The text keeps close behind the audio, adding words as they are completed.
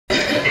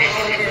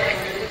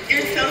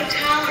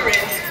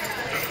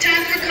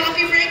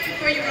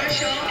you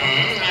rush off?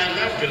 I'd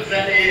love to.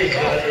 That is,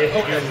 if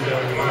you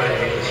don't mind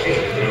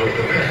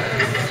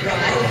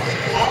Right.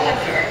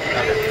 Oliver,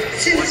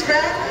 since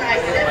Ralph and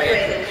I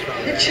separated,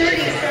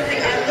 maturity is something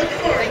I look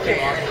for again.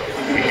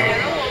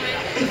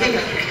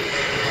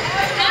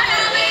 Hi,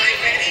 Ollie.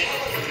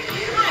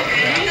 Hi,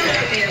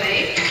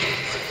 Billy.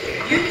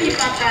 You keep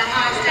up that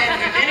high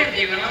standard of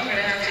interview, and I'm going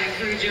to have to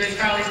include you in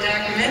Carly's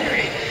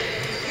documentary.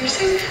 You're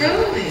so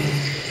probing.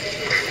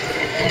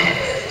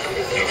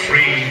 a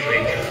free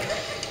thinker.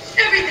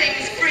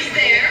 Everything's free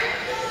there.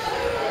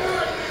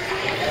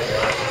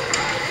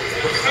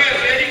 Hi,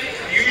 Betty.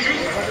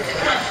 Usual.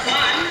 Not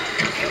fun.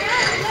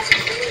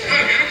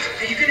 Hi, Max.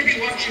 Are you going to be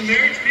watching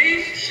Marriage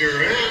Maze?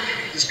 Sure am.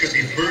 This could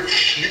be Bert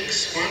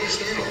Schnick's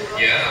finest hour.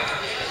 Yeah.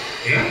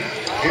 Yeah?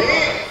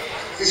 Yeah.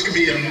 This could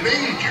be a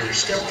major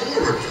step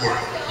forward for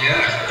him.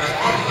 Yeah,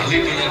 I'll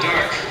leave in the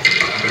dark.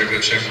 I better go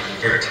check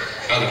on Bert.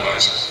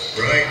 Otherwise,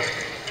 Right.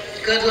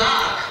 Good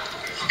luck.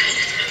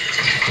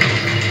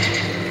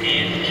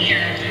 In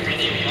here to bring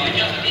you your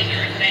just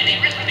dessert and a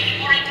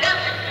recipe for a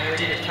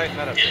perfect Tighten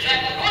that up. is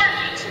that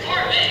gorgeous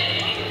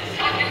gourmet,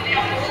 talking the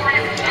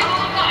euphoric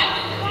sound of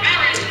life,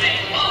 marriage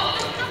made love.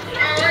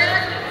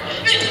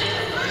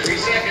 3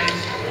 seconds.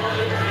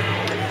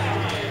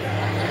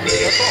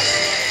 That's all.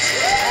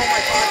 Oh my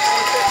god,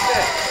 someone fixed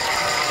it.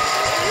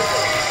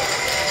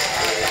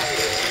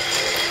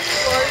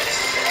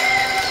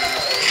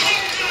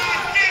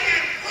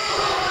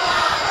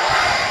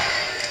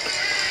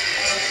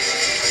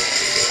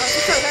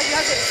 He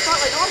has a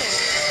spotlight on him.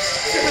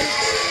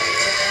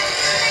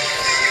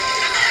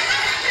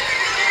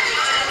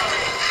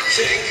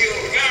 Thank you,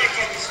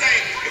 welcome,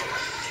 thank you.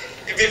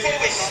 Before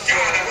we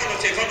start, I want to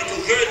say one or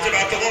two words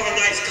about tomorrow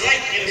night's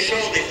great new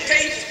show, the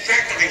Faith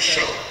Factory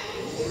Show.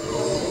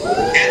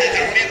 And as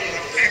a matter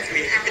of fact,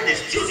 we have in the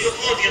studio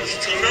audience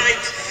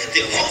tonight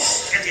the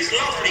host and his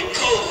lovely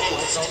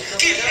co-host.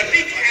 Give a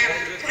big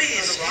hand,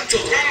 please, to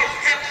Ralph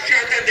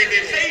Hapshot and the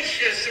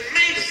vivacious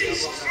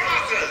Macy's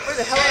brothers. Where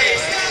the hell are they?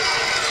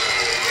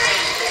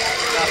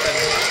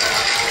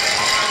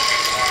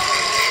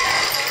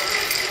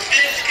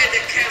 Let's get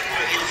the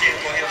camera in there,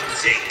 for heaven's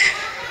sake.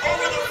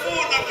 Over the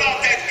moon about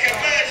that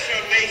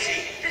commercial,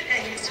 Macy.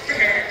 Thanks,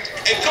 Bert.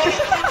 A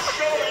good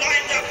show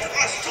lined up for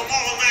us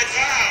tomorrow night,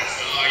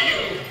 Ralph. oh, you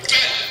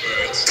bet,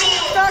 Bert.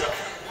 Good!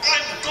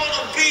 I'm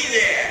gonna be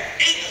there.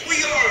 Ain't we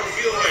all,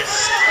 viewers?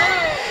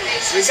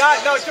 We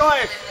got no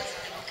choice.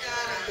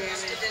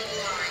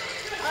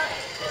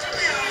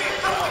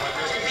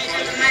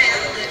 The man,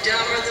 the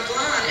dumber the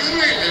blonde. Isn't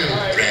that little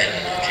Brad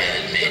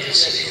Janet made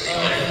us feel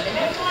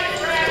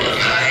well,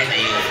 hi,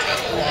 the old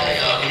couple.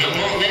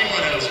 More than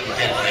anyone else in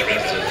Tempe, they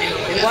represent the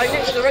old Why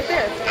is it right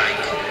there?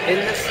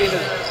 In this scene,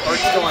 or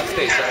it's still on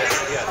stage, right?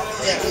 Yeah.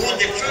 Who are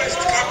the first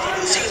couple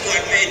who seem to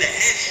have made a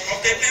hash of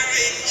their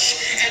marriage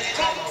and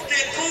pumped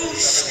their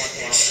goose?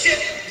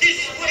 Step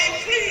this way,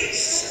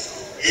 please.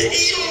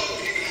 You.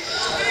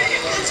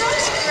 That's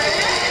us, Bert.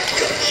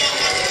 Come on,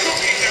 what's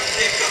cooking up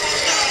there? Come on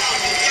down,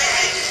 you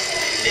guys.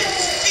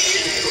 Let's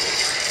feel you.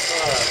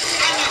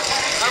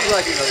 I'm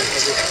glad you know this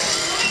movie.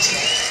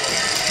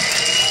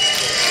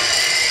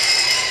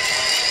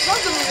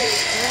 Love the movie.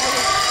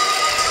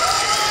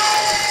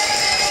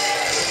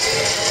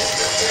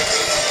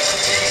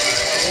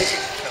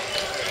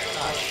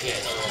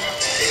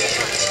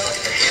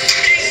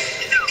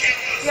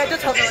 Yeah, it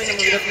does help knowing the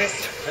movie, doesn't it?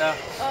 Yeah.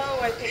 Oh,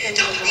 I think I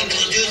know the movie.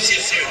 Introduce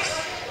yourself.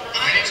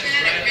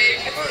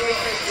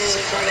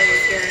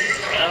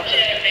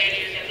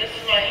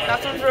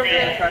 That's one's over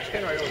there in the trash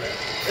can right over there.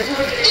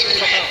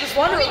 There's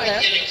one over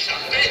there.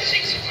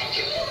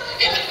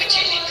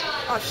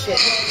 Oh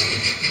shit.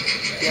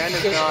 Yeah, and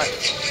it's not.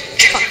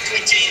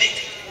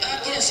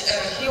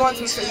 He wants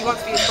to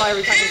be a spy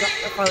every time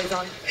Farley's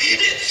on.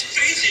 Let's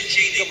face it,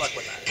 Janie. Good luck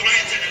with that.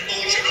 Brian's an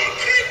emotional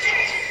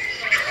cripple.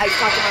 I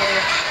talked to him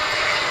earlier.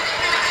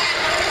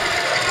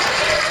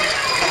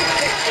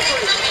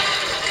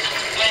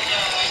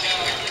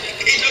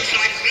 It looks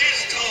like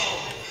rest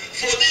home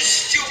for this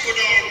stupid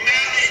old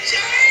marriage, eh?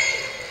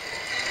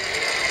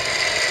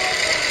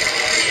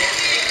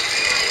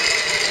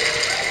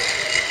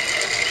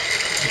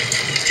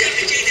 Tell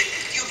me, Janie,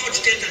 you go to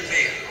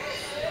Tempe.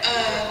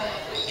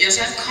 Yes,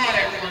 I've caught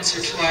it once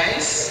or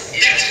twice.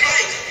 That's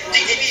right.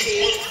 TV's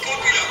most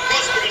popular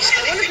gospel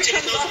CD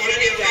featuring those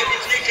millennial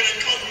favorites, Lincoln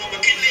and Cosmo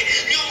McKinley,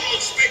 new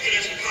road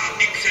speculators and hard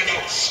nicks and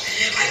oaks.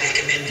 I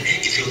recommend,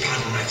 if you'll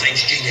pardon my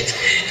French, Janet,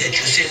 that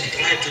you send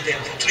Brad to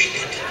them for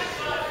treatment.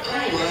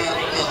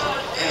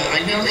 I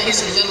know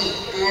he's a little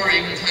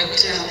boring, but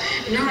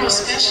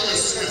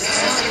neurospecialists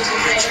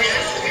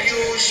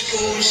You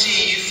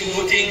sposy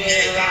for things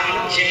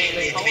around,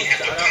 Janet. We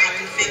have to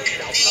pardon thick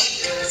and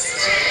deep.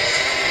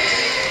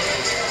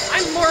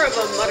 I'm more of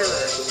a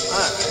mutterer.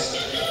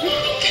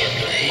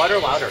 Mutter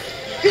louder.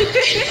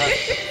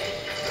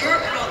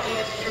 Bert brought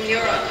them from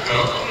Europe.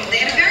 They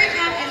had a very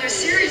popular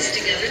series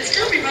together. It's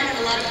still be run in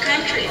a lot of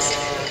countries.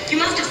 You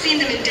must have seen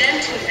them in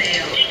Denton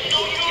Vale.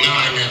 No,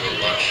 I never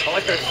watched. I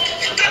like their.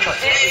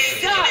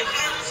 Stop!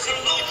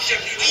 Solution,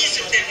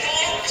 isn't it,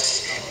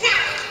 folks?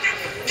 Well,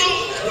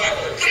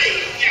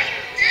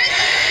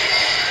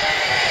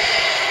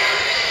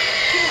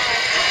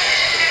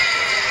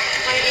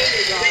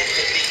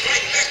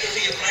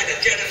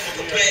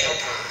 rail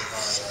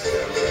cars.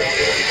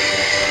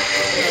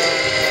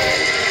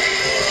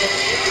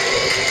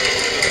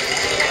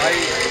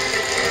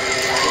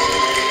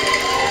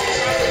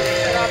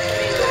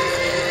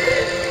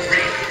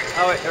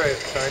 Oh, wait, all right,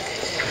 sorry.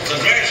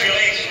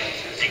 Congratulations.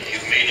 I think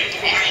you've made a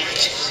fine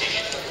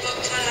decision.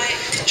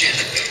 But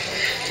Janet,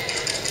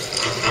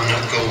 I'm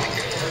not going.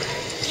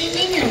 what do you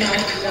mean you're not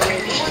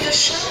going? You're on the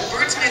show.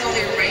 Bert's made all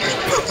the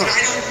arrangements. But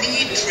I don't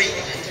need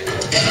treatment.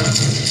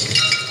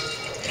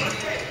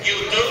 You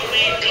do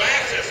need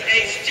glasses,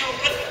 eh,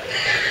 stupid?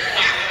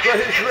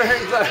 But he's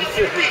wearing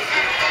glasses.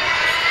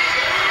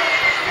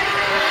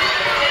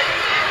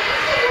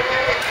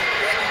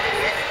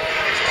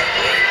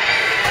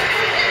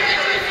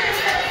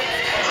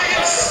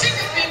 I'm sick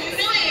of being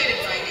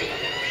humiliated by you.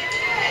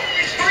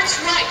 Bert's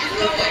right.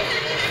 You're going.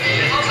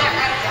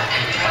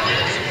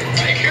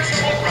 Right here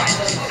for what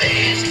right?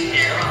 Please,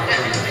 here on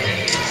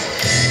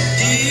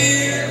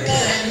Dear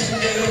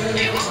Wonder,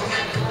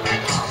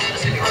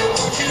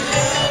 won't you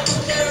love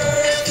the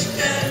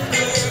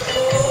defender?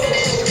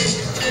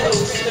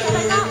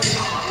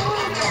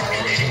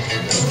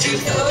 Don't you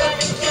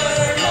love the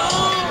bird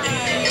on me?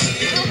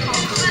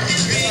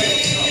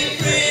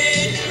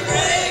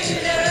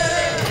 Refrigerator,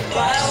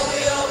 while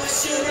we always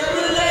sooner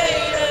or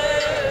later,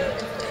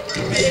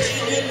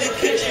 bitching in the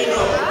kitchen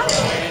or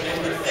crying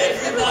in the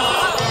bedroom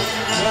all night.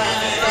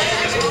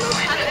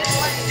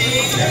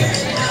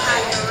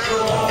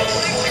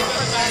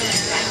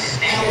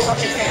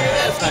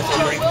 That's not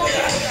great.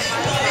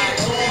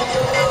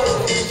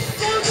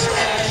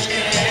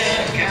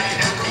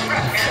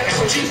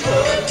 Don't you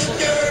put the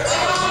dirt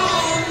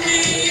on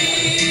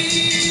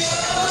me?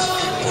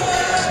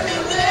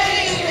 Oh,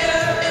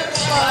 later,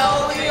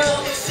 while we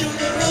always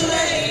sooner or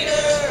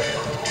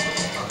later,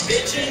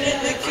 bitching in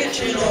the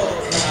kitchen or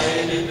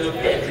crying in the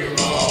bedroom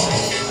all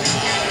night.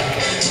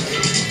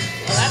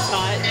 Oh, that's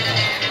hot.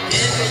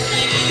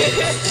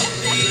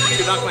 Did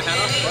you knock my hat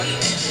off?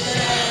 What?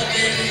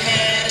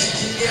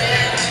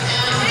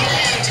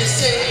 To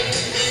say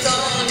he's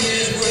on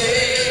his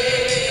way.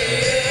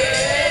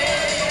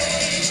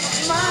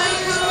 My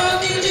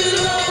girl,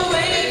 digital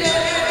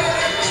waiter,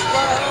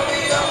 while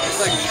we always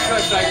It's like,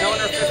 shush, I've known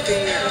her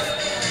 15 years.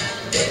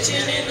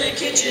 bitching in the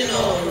kitchen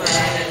all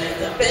night and in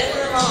the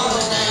bedroom all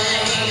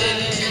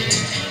night.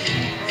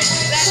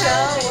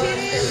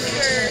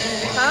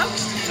 Huh?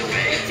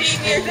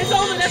 15 years. That's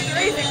all enough to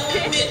raise a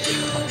kid.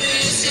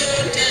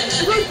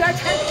 It goes back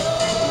 10.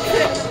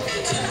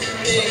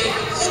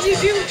 What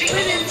did you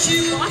do?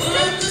 You lost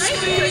it,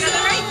 right? You took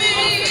another right?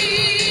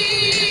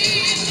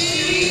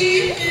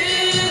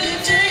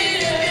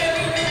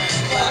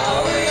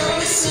 While we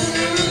always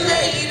sooner or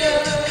later,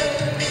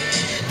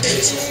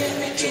 bitching in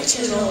the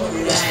kitchen all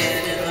right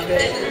and in the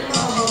bedroom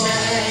all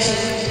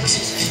night.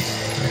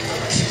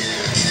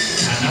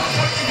 And now,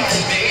 what can I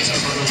say to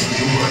for those of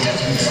you who are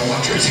attentive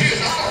watchers?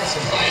 Here's our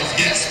surprise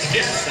guest.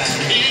 Yes,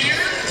 and here.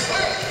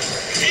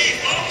 Hey,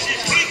 folks,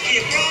 it's Ricky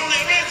from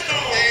the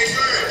restaurant. Hey,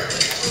 Bert.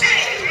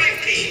 Hey,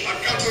 Ricky.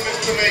 I've come for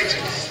Mr.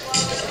 Major.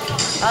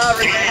 Oh,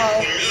 Ricky.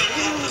 Time to learn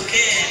how to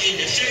care in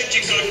the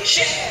surgical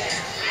chair.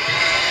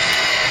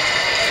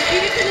 Did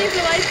you get to leave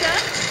the lights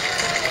up?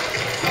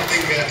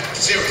 Nothing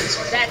serious.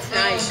 That's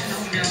nice.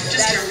 No,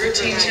 just a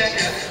routine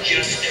checkup.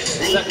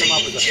 Just a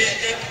routine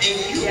checkup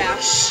in Yeah.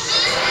 yours.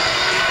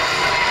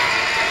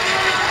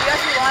 You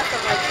actually lost the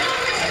mic.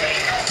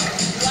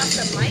 You lost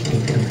the mic?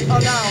 Oh,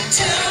 no.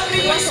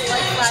 You lost the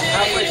lights last night.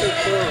 Halfway through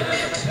crew,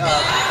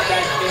 a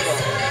bad cable.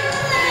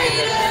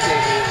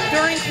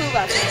 During crew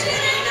lesson.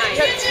 We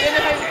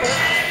ended up having both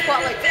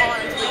spotlights on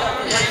until we got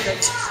the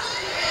lights.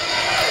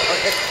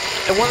 Okay.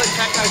 And one of the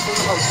tech guys from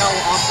the hotel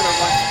offered a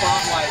like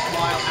spotlight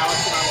while Alex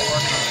and I were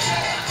working on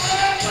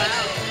it.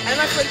 Wow. And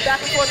that's like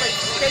back and forth, like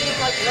getting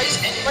like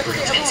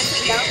everyone was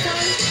sitting down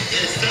time.